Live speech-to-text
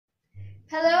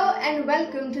Hello and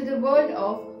welcome to the world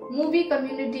of Movie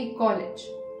Community College.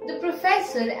 The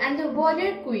professor and the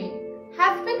warrior queen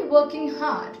have been working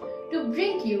hard to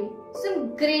bring you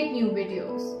some great new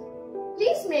videos.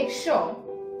 Please make sure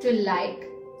to like,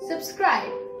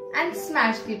 subscribe and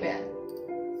smash the bell.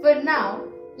 For now,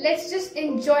 let's just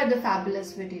enjoy the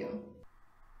fabulous video.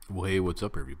 Well, hey, what's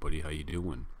up everybody? How you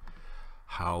doing?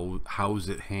 How's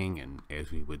it hanging,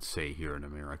 as we would say here in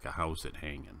America? How's it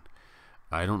hanging?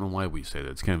 I don't know why we say that.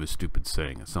 It's kind of a stupid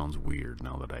saying. It sounds weird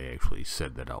now that I actually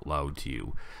said that out loud to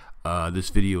you. This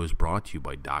video is brought to you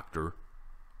by Dr.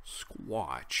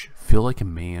 Squatch. Feel like a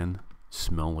man,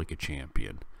 smell like a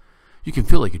champion. You can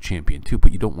feel like a champion too,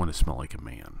 but you don't want to smell like a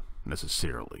man,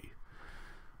 necessarily.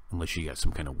 Unless you got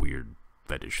some kind of weird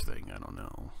fetish thing, I don't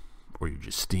know. Or you're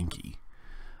just stinky.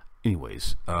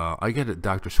 Anyways, I got a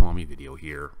Dr. Swamy video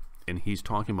here, and he's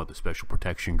talking about the Special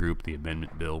Protection Group, the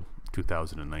Amendment Bill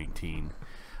 2019.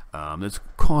 That's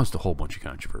caused a whole bunch of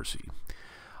controversy.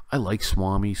 I like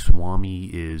Swamy.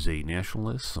 Swamy is a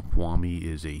nationalist. Swamy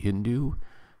is a Hindu.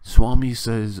 Swamy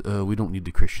says we don't need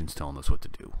the Christians telling us what to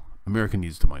do. America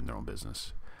needs to mind their own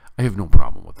business. I have no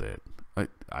problem with that.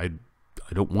 I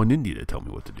don't want India to tell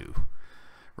me what to do.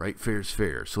 Right? Fair is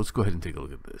fair. So let's go ahead and take a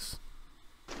look at this.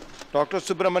 Dr.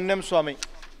 Subramanian Swamy.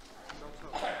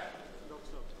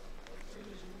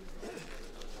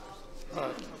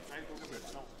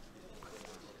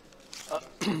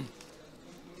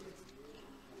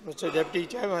 Mr. Deputy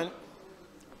Chairman,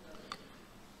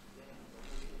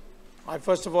 I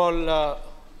first of all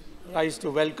rise to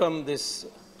welcome this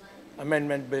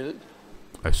amendment bill.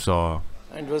 I saw.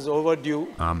 And it was overdue.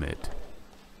 Amit.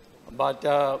 But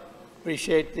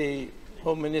appreciate the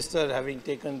Home Minister having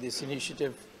taken this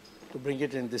initiative to bring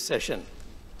it in this session.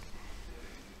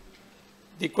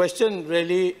 The question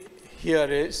really here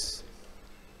is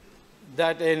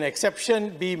that an exception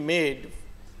be made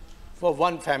for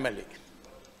one family.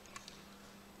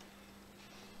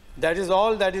 That is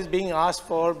all that is being asked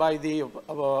for by the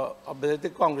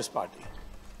Congress party.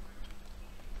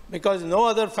 Because no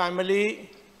other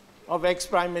family of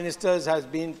ex-prime ministers has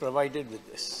been provided with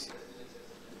this.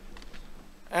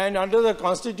 And under the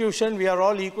Constitution, we are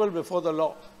all equal before the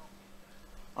law,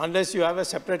 unless you have a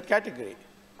separate category.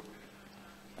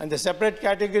 And the separate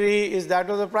category is that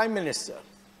of the Prime Minister.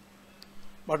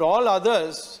 But all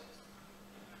others,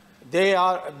 they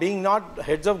are being not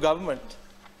heads of government.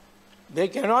 They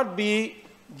cannot be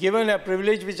given a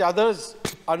privilege which others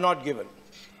are not given.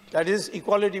 That is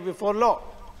equality before law.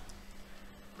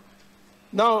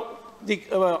 Now, the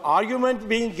argument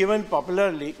being given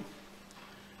popularly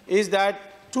is that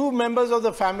 2 members of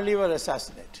the family were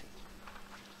assassinated.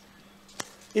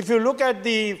 If you look at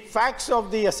the facts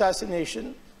of the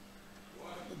assassination,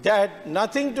 that is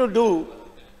nothing to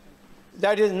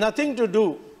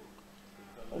do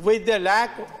with the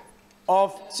lack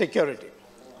of security.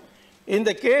 In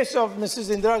the case of Mrs.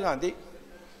 Indira Gandhi,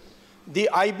 the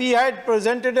IB had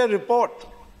presented a report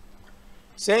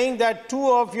saying that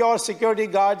 2 of your security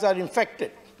guards are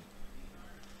infected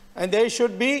and they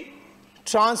should be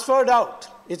transferred out.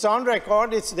 It's on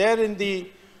record. It's there in the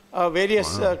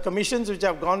various commissions which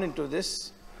have gone into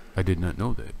this. I did not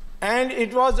know that. And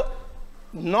it was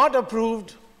not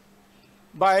approved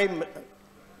by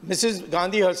Mrs.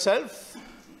 Gandhi herself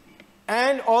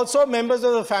and also members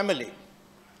of the family.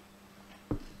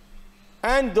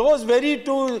 And those very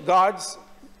 2 guards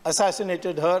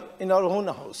assassinated her in her own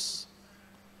house,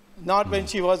 not when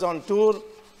she was on tour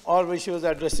or when she was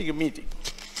addressing a meeting.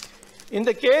 In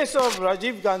the case of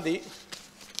Rajiv Gandhi,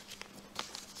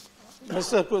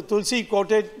 Mr. Tulsi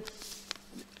quoted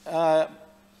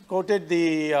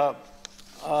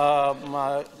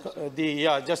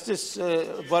Justice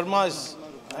Verma's,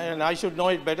 and I should know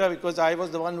it better because I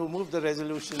was the one who moved the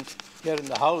resolution here in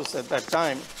the House at that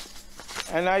time.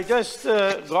 And I just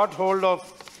got hold of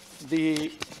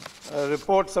the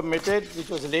report submitted, which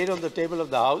was laid on the table of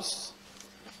the House.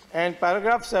 And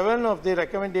paragraph 7 of the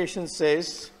recommendation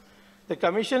says, the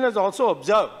Commission has also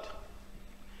observed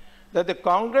that the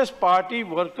Congress party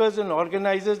workers and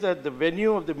organizers at the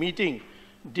venue of the meeting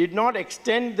did not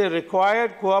extend the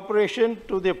required cooperation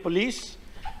to the police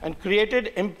and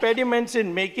created impediments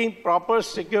in making proper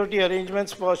security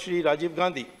arrangements for Shri Rajiv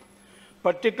Gandhi,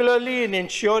 particularly in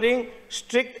ensuring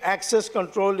strict access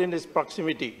control in his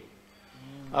proximity.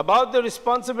 About the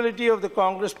responsibility of the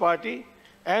Congress party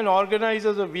and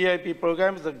organizers of VIP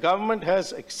programs, the government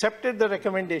has accepted the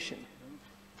recommendation,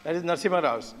 that is Narasimha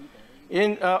Rao's,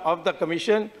 of the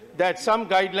Commission, that some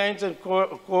guidelines and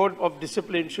code of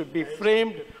discipline should be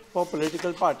framed for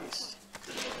political parties.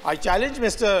 I challenge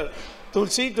Mr.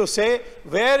 Tulsi to say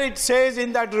where it says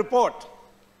in that report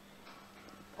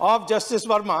of Justice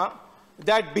Verma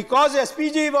that because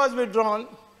SPG was withdrawn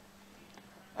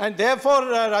and therefore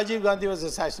Rajiv Gandhi was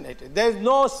assassinated. There is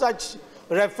no such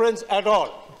reference at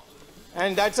all.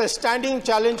 And that's a standing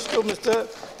challenge to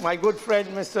my good friend,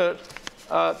 Mr.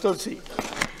 Tulsi.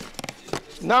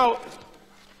 Now,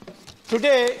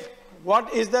 today,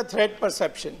 what is the threat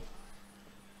perception?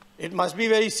 It must be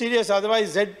very serious,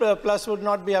 otherwise Z plus would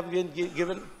not be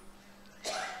given.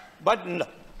 But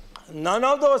none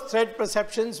of those threat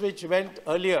perceptions which went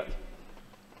earlier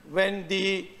when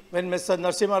Mr.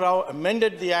 Narasimha Rao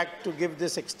amended the act to give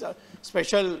this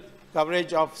special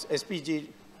coverage of SPG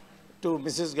to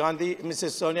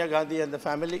Mrs. Sonia Gandhi and the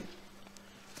family.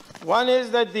 One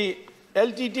is that the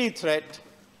LTT threat,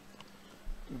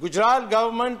 Gujarat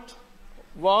government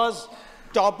was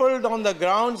toppled on the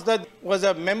grounds that was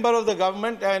a member of the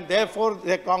government and therefore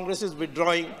the Congress is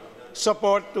withdrawing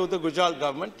support to the Gujarat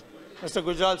government. Mr.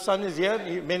 Gujarat's son is here,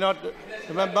 he may not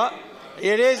remember.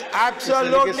 It is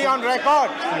absolutely on record.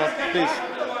 No, please.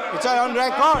 It's on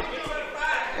record.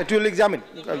 It will examine.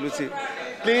 I will see.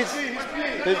 Please.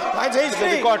 Please. That's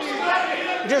history. Record.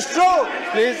 It is true.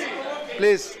 Please.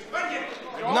 Please.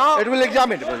 Now, it will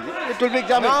examine. It will be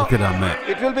examined. Now, Look at Ahmed.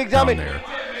 It will be examined. Down there.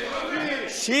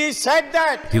 she said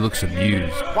that. He looks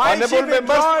amused. Why Honorable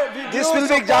members, this will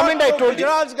be examined, I told you.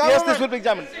 Yes, this will be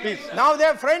examined. Please. Now they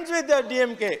are friends with the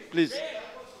DMK. Please.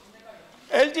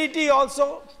 LTT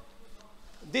also.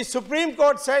 The Supreme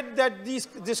Court said that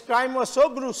this crime was so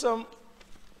gruesome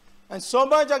and so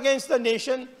much against the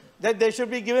nation that they should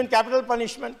be given capital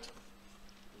punishment.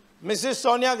 Mrs.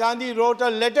 Sonia Gandhi wrote a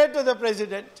letter to the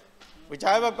President, which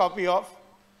I have a copy of,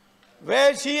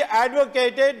 where she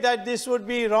advocated that this would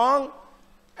be wrong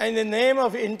and in the name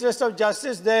of interest of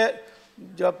justice, the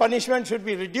punishment should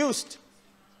be reduced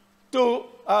to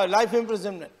life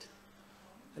imprisonment.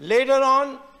 Later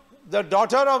on, the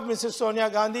daughter of Mrs.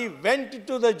 Sonia Gandhi went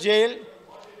to the jail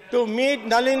to meet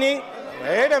Nalini.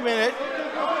 Wait a minute.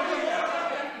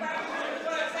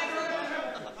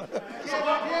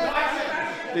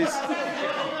 Please.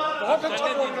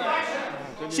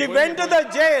 She went to the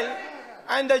jail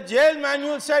and the jail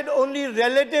manual said only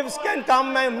relatives can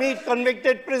come and meet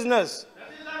convicted prisoners.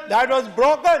 That was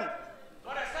broken.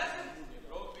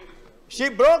 She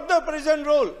broke the prison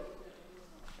rule.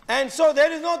 And so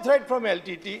there is no threat from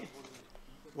LTT.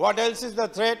 What else is the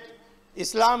threat?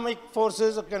 Islamic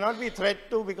forces cannot be threat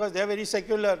to because they are very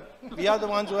secular. We are the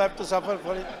ones who have to suffer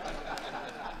for it.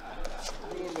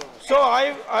 So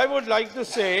I would like to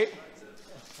say,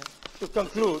 to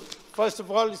conclude, first of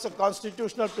all, it's a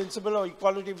constitutional principle of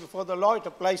equality before the law. It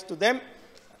applies to them.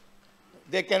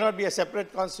 There cannot be a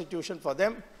separate constitution for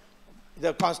them.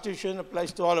 The constitution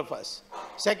applies to all of us.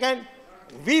 Second,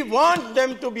 we want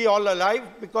them to be all alive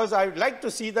because I would like to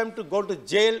see them to go to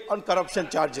jail on corruption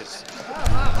charges.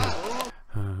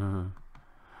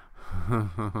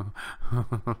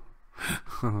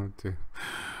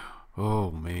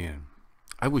 Oh man,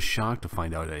 I was shocked to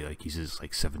find out that he's just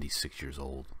 76 years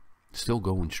old, still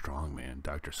going strong, man.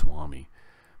 Dr. Swamy.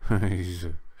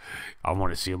 I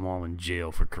want to see him all in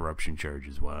jail for corruption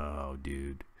charges. Wow,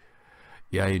 dude.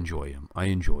 Yeah, I enjoy him.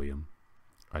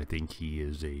 I think he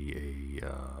is a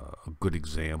good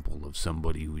example of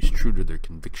somebody who is true to their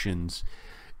convictions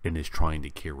and is trying to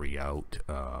carry out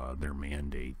their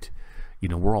mandate. You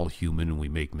know, we're all human and we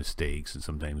make mistakes, and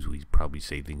sometimes we probably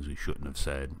say things we shouldn't have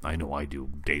said. I know I do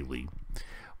daily.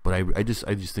 But I just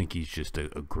think he's just a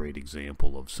great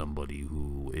example of somebody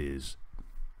who is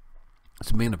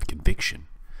a man of conviction.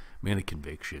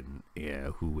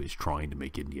 Who is trying to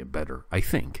make India better, I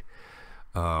think.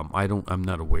 I'm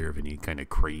not aware of any kind of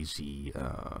crazy,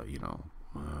 I'm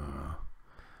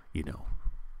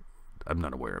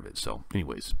not aware of it. So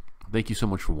anyways, thank you so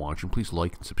much for watching. Please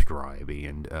like and subscribe,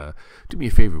 and do me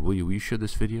a favor, will you share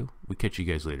this video? We'll catch you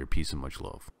guys later. Peace and much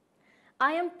love.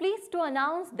 I am pleased to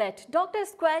announce that Dr.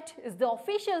 Squat is the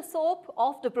official soap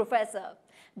of the Professor.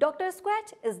 Dr.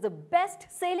 Squat is the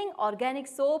best-selling organic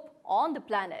soap on the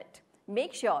planet.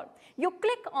 Make sure you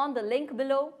click on the link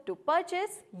below to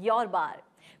purchase your bar.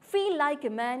 Feel like a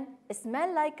man,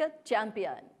 smell like a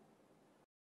champion.